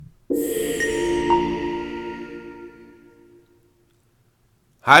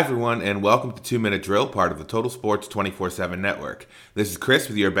Hi, everyone, and welcome to 2 Minute Drill, part of the Total Sports 24/7 network. This is Chris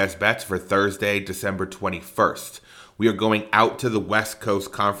with your best bets for Thursday, December 21st. We are going out to the West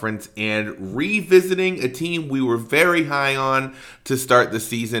Coast Conference and revisiting a team we were very high on to start the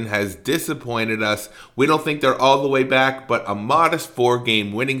season has disappointed us. We don't think they're all the way back, but a modest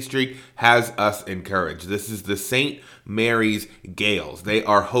 4-game winning streak has us encouraged. This is the St. Mary's Gales. They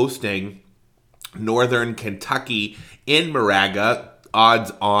are hosting Northern Kentucky in Moraga.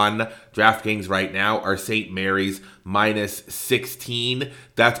 Odds on DraftKings right now are St. Mary's minus 16.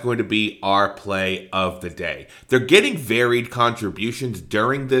 That's going to be our play of the day. They're getting varied contributions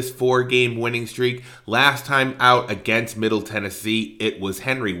during this 4-game winning streak. Last time out against Middle Tennessee, it was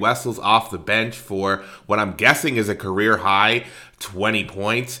Henry Wessels off the bench for what I'm guessing is a career high 20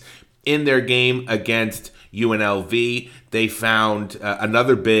 points. In their game against UNLV, they found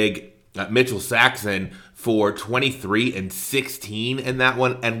another big Mitchell Saxon for 23 and 16 in that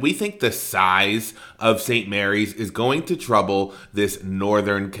one. And we think the size of St. Mary's is going to trouble this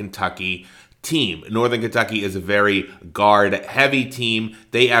Northern Kentucky team. Northern Kentucky is a very guard-heavy team.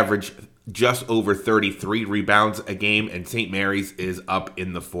 They average just over 33 rebounds a game, and St. Mary's is up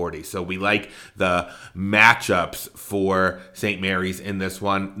in the 40s. So we like the matchups for St. Mary's in this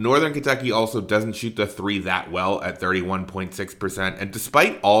one. Northern Kentucky also doesn't shoot the three that well at 31.6%. And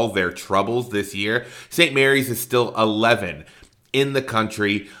despite all their troubles this year, St. Mary's is still 11 in the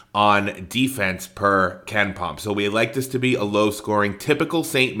country on defense per KenPom. So we like this to be a low-scoring, typical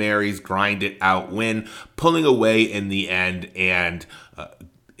St. Mary's grind-it-out win, pulling away in the end and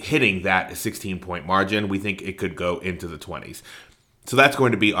hitting that 16-point margin. We think it could go into the 20s. So that's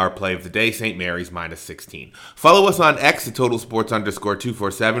going to be our play of the day, St. Mary's minus 16. Follow us on X at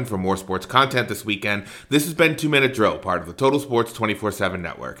TotalSports_247 for more sports content this weekend. This has been 2 Minute Drill, part of the Total Sports 24/7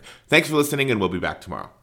 network. Thanks for listening, and we'll be back tomorrow.